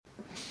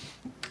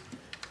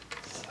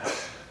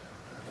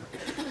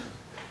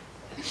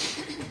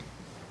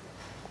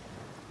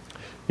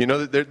You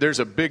know, there's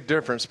a big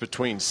difference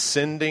between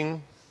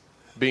sending,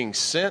 being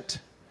sent,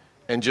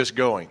 and just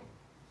going.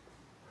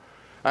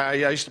 I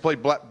used to play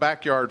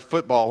backyard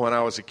football when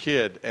I was a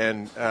kid,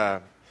 and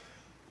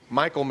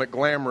Michael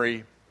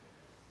McGlamry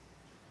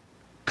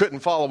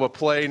couldn't follow a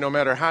play no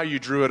matter how you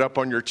drew it up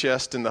on your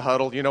chest in the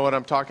huddle. You know what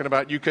I'm talking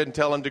about? You couldn't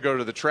tell him to go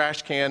to the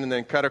trash can and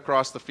then cut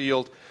across the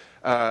field,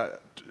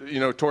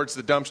 towards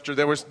the dumpster.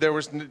 There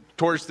was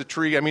towards the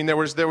tree. I mean, there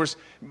was.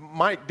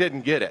 Mike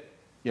didn't get it,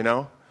 you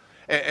know,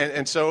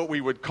 and so we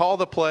would call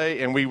the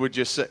play and we would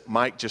just say,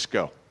 Mike, just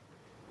go,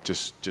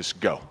 just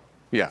go,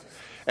 yeah,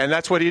 and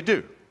that's what he'd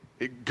do.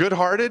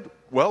 Good-hearted,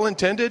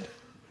 well-intended.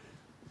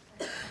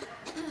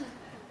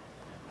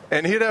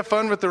 And he'd have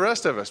fun with the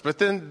rest of us. But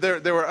then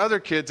there were other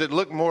kids that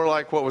looked more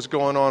like what was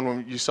going on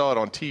when you saw it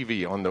on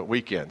TV on the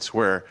weekends,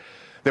 where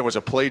there was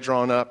a play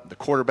drawn up, the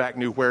quarterback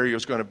knew where he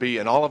was going to be,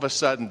 and all of a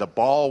sudden the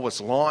ball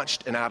was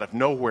launched, and out of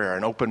nowhere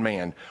an open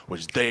man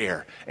was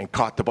there and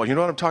caught the ball. You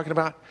know what I'm talking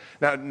about?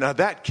 Now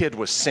that kid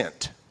was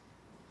sent,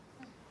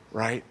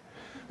 right?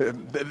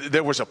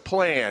 There was a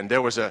plan.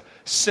 There was a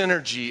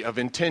synergy of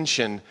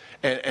intention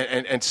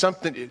and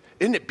something.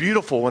 Isn't it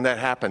beautiful when that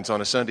happens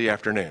on a Sunday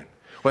afternoon?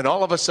 When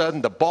all of a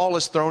sudden the ball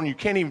is thrown, you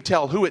can't even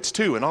tell who it's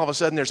to, and all of a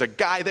sudden there's a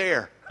guy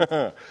there,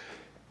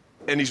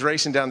 and he's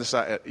racing down the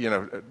side,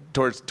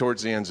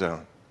 towards the end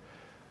zone.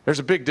 There's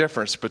a big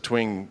difference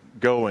between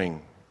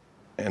going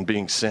and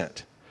being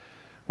sent.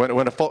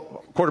 When a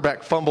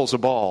quarterback fumbles a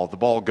ball, the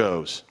ball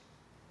goes.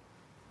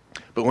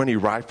 But when he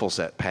rifles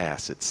that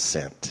pass, it's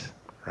sent,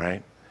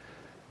 right?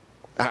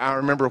 I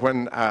remember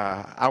when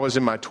I was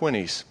in my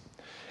 20s,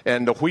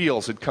 and the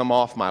wheels had come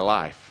off my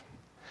life.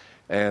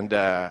 And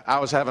I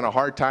was having a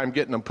hard time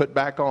getting them put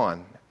back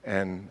on.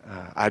 And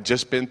I'd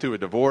just been through a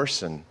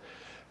divorce, and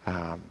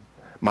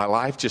my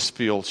life just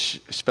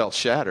felt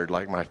shattered,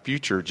 like my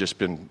future had just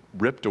been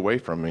ripped away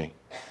from me.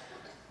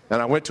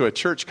 And I went to a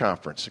church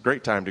conference, a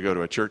great time to go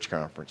to a church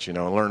conference, and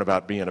learn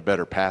about being a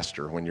better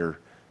pastor when you're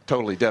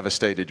totally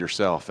devastated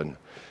yourself. And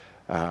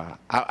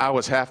I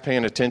was half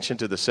paying attention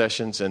to the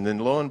sessions, and then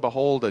lo and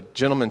behold, a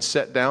gentleman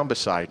sat down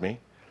beside me.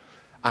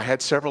 I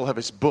had several of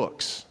his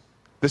books.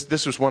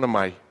 This was one of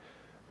my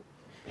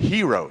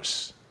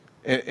heroes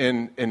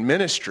in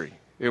ministry.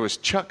 It was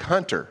Chuck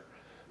Hunter.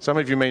 Some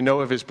of you may know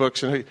of his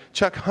books. And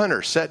Chuck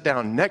Hunter sat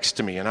down next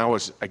to me, and I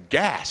was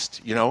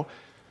aghast.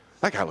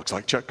 That guy looks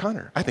like Chuck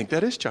Hunter. I think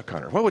that is Chuck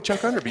Hunter. What would Chuck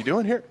Hunter be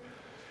doing here?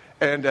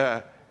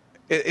 And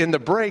in the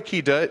break,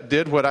 he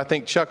did what I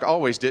think Chuck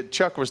always did.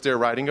 Chuck was there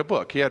writing a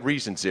book. He had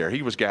reasons there.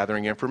 He was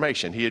gathering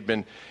information. He had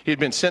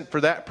been sent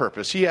for that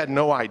purpose. He had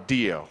no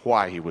idea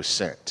why he was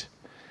sent.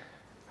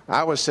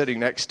 I was sitting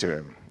next to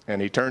him,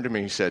 and he turned to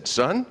me and he said,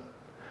 "Son,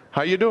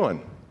 how you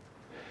doing?"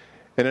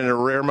 And in a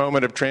rare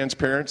moment of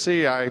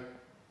transparency, I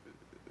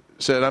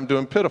said, "I'm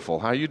doing pitiful.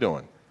 How you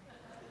doing?"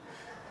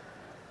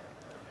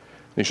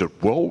 And he said,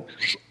 "Well,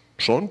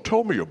 son,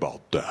 tell me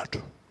about that.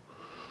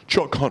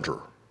 Chuck Hunter.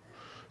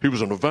 He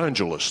was an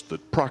evangelist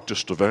that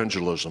practiced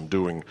evangelism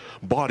doing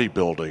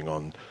bodybuilding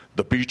on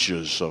the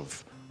beaches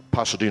of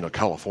Pasadena,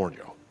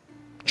 California.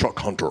 Chuck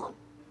Hunter.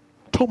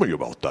 Tell me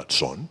about that,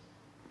 son."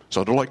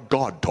 Sounded like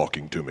God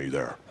talking to me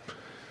there.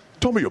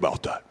 "Tell me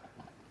about that."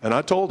 And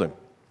I told him,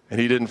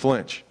 and he didn't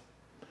flinch.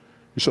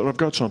 He said, "I've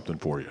got something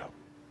for you."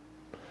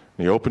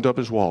 And he opened up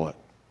his wallet,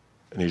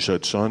 and he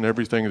said, "Son,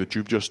 everything that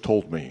you've just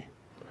told me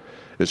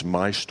is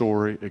my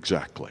story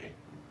exactly.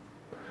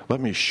 Let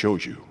me show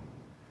you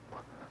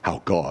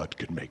how God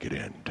can make it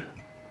end."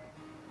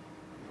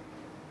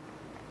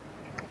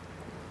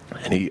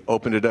 And he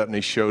opened it up and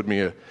he showed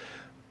me a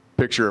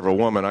picture of a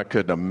woman I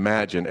couldn't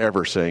imagine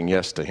ever saying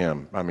yes to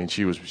him. I mean,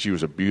 she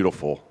was a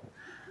beautiful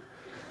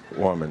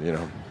woman,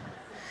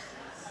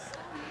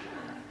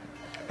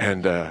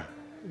 And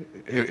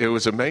it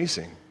was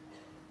amazing.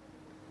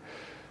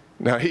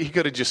 Now, he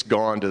could have just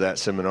gone to that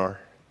seminar,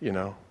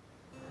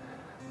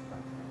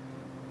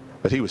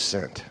 but he was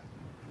sent.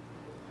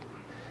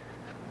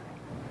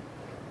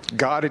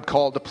 God had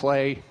called to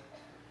play,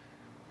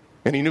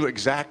 and he knew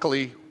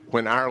exactly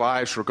when our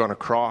lives were going to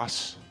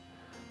cross.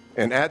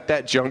 And at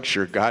that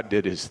juncture, God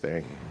did his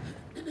thing.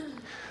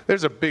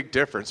 There's a big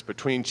difference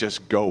between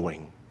just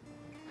going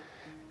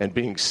and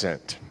being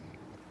sent.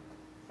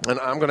 And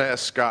I'm going to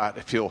ask Scott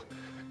if he'll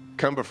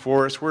come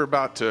before us. We're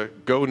about to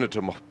go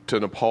to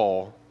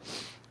Nepal.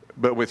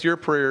 But with your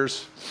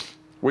prayers,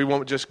 we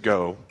won't just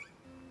go.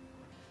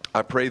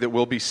 I pray that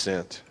we'll be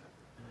sent.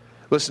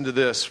 Listen to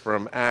this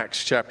from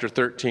Acts chapter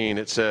 13.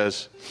 It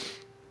says,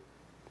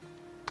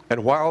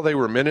 "And while they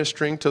were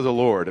ministering to the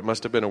Lord," it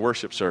must have been a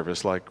worship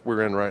service like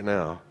we're in right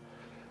now,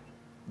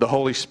 "the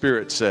Holy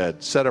Spirit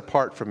said, 'Set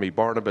apart for me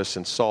Barnabas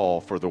and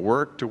Saul for the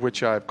work to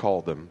which I have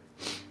called them.'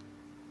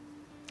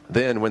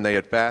 Then when they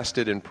had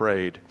fasted and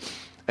prayed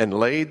and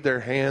laid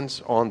their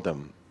hands on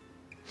them,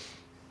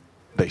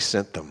 they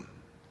sent them."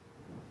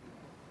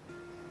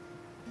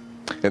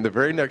 And the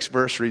very next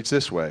verse reads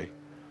this way,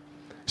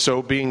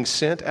 "So being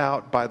sent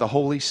out by the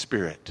Holy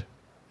Spirit."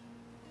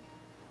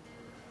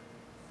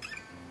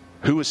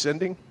 Who was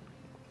sending?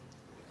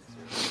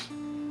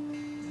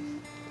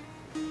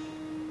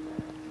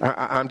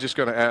 I'm just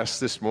going to ask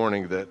this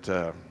morning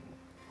that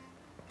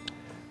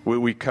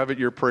we covet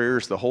your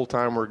prayers the whole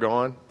time we're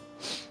gone.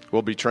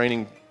 We'll be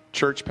training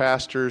church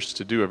pastors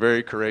to do a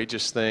very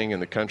courageous thing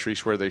in the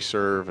countries where they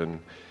serve, and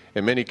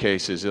in many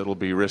cases it'll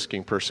be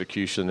risking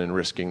persecution and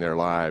risking their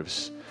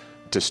lives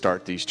to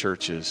start these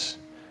churches.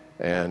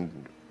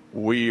 And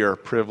we are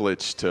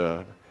privileged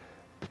to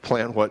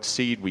plant what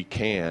seed we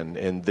can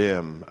in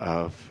them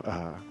of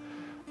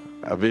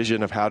a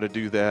vision of how to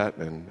do that.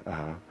 And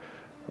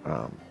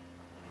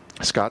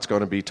Scott's going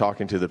to be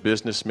talking to the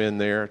businessmen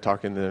there,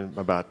 talking to them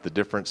about the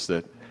difference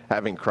that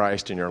having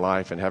Christ in your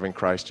life and having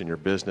Christ in your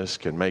business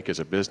can make as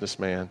a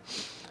businessman.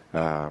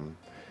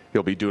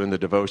 He'll be doing the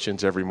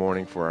devotions every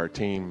morning for our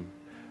team.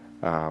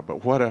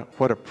 But what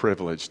a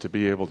privilege to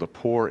be able to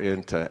pour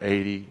into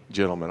 80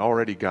 gentlemen.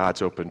 Already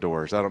God's opened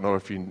doors. I don't know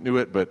if you knew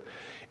it, but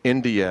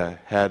India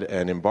had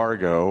an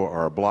embargo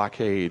or a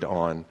blockade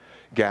on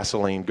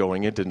gasoline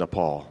going into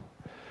Nepal.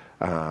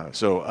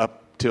 So up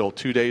till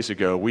 2 days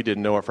ago, we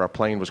didn't know if our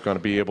plane was going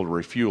to be able to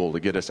refuel to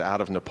get us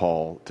out of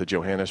Nepal to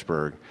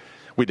Johannesburg.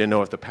 We didn't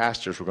know if the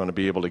pastors were going to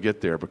be able to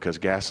get there because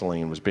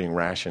gasoline was being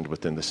rationed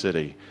within the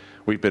city.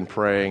 We've been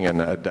praying,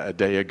 and a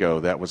day ago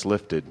that was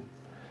lifted.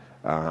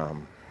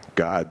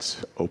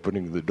 God's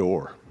opening the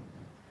door.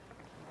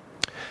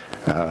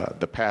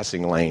 The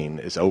passing lane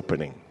is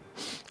opening.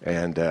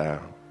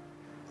 And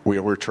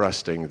we're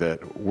trusting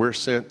that we're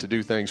sent to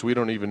do things we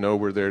don't even know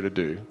we're there to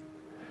do.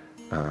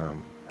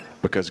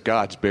 Because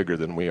God's bigger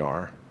than we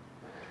are.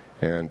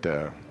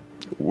 And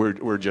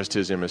we're just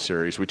his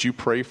emissaries. Would you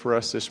pray for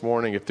us this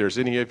morning? If there's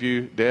any of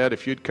you, Dad,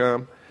 if you'd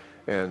come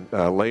and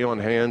lay on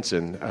hands.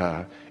 And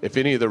if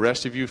any of the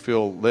rest of you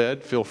feel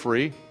led, feel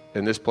free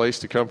in this place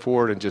to come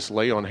forward and just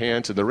lay on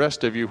hands. And the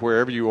rest of you,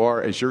 wherever you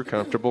are, as you're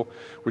comfortable,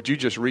 would you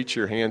just reach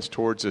your hands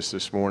towards us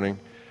this morning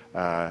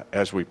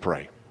as we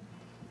pray?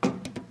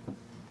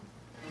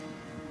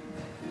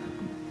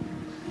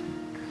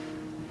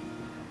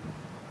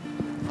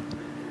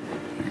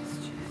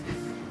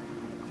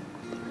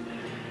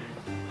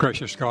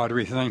 Gracious God,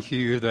 we thank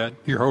you that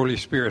your Holy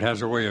Spirit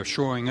has a way of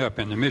showing up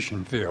in the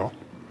mission field,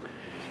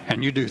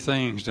 and you do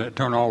things that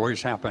don't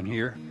always happen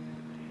here.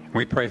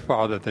 We pray,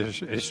 Father, that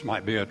this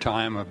might be a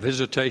time of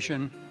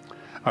visitation,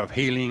 of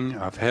healing,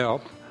 of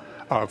help,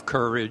 of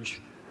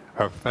courage,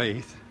 of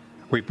faith.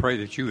 We pray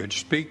that you would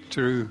speak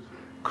through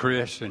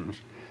Chris and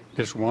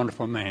this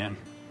wonderful man.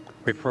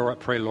 We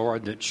pray,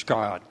 Lord, that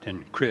Scott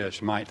and Chris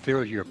might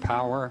feel your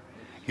power,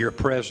 your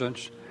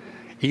presence,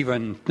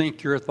 even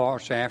think your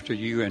thoughts after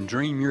you and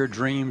dream your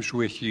dreams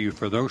with you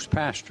for those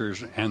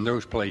pastors and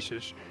those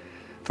places.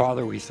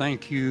 Father, we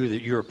thank you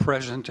that you're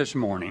present this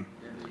morning.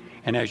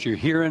 And as you're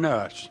hearing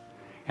us,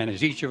 and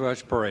as each of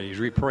us prays,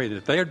 we pray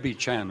that there'd be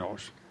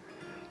channels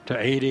to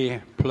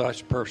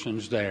 80-plus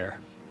persons there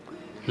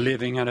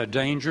living in a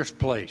dangerous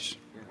place.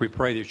 We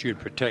pray that you'd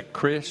protect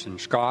Chris and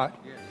Scott.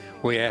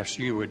 We ask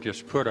you would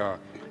just put a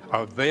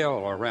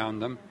veil around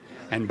them,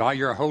 and by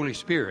your Holy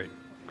Spirit,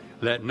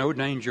 let no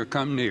danger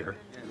come near.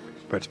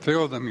 But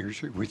fill them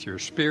with your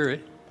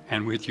Spirit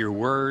and with your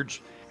words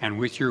and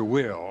with your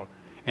will.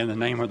 In the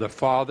name of the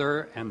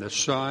Father and the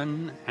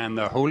Son and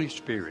the Holy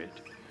Spirit.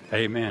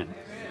 Amen.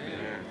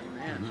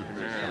 Amen.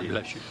 God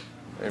bless you.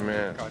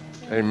 Amen.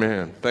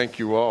 Amen. Thank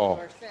you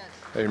all.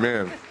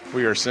 Amen.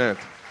 We are sent.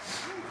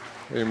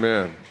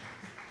 Amen.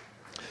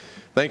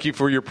 Thank you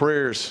for your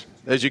prayers.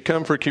 As you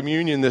come for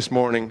communion this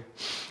morning,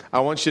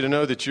 I want you to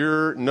know that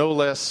you're no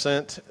less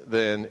sent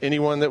than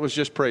anyone that was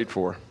just prayed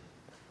for.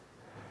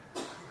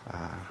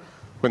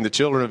 When the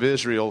children of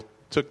Israel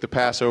took the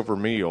Passover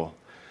meal,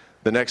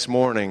 the next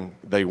morning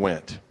they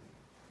went.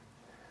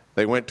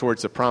 They went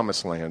towards the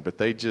promised land, but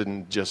they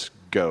didn't just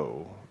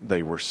go.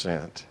 They were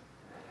sent.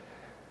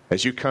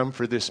 As you come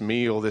for this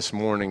meal this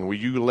morning, will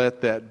you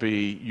let that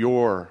be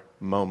your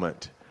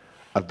moment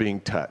of being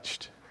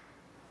touched,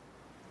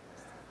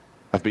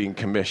 of being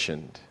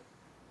commissioned,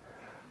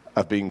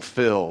 of being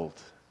filled,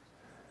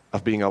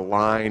 of being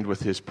aligned with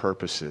his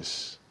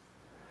purposes?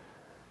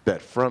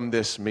 That from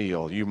this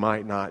meal, you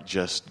might not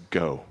just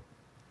go.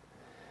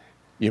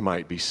 You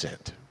might be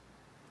sent.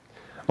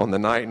 On the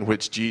night in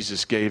which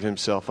Jesus gave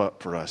himself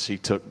up for us, he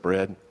took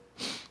bread,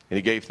 and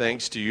he gave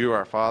thanks to you,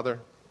 our Father,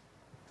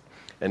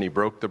 and he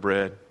broke the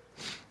bread,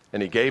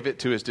 and he gave it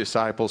to his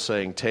disciples,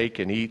 saying, "Take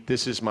and eat.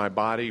 This is my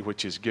body,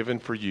 which is given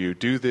for you.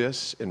 Do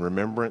this in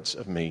remembrance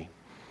of me."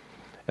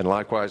 And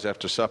likewise,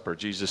 after supper,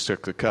 Jesus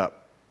took the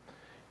cup,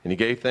 and he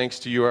gave thanks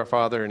to you, our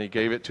Father, and he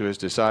gave it to his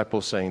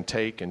disciples, saying,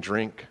 "Take and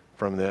drink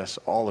from this,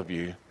 all of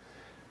you.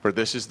 For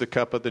this is the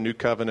cup of the new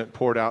covenant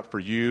poured out for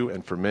you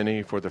and for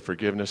many for the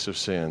forgiveness of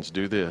sins.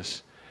 Do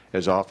this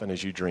as often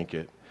as you drink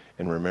it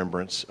in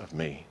remembrance of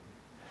me."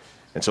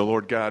 And so,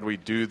 Lord God, we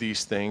do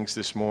these things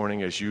this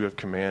morning as you have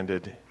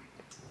commanded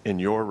in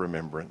your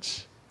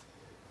remembrance.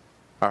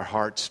 Our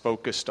hearts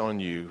focused on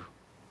you,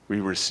 we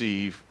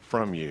receive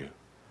from you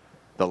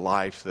the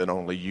life that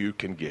only you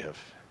can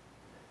give.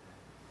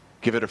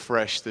 Give it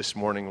afresh this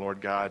morning,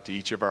 Lord God, to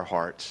each of our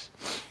hearts.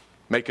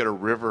 Make it a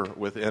river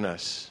within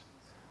us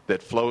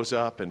that flows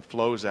up and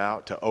flows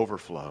out to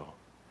overflow.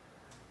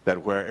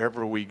 that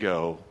wherever we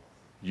go,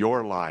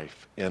 your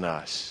life in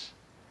us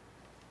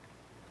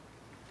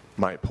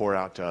might pour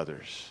out to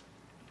others.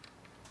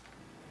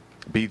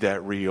 Be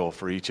that real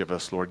for each of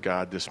us, Lord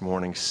God, this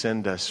morning.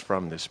 Send us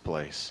from this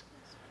place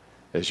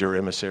as your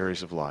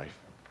emissaries of life.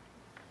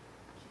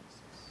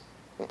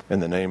 In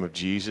the name of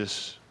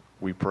Jesus,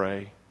 we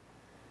pray,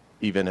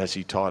 even as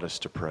he taught us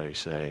to pray,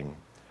 saying,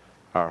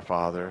 Our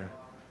Father,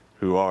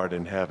 who art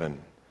in heaven,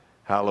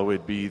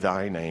 hallowed be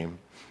thy name.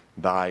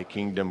 Thy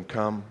kingdom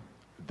come,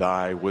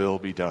 thy will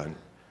be done,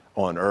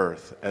 on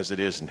earth as it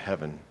is in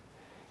heaven.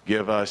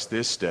 Give us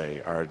this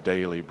day our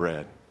daily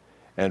bread,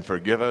 and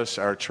forgive us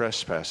our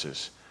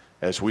trespasses,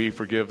 as we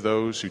forgive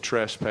those who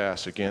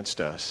trespass against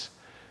us.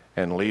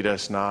 And lead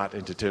us not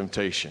into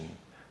temptation,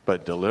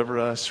 but deliver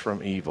us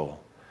from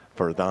evil.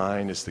 For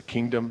thine is the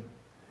kingdom,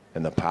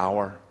 and the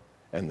power,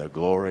 and the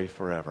glory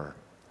forever.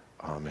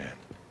 Amen.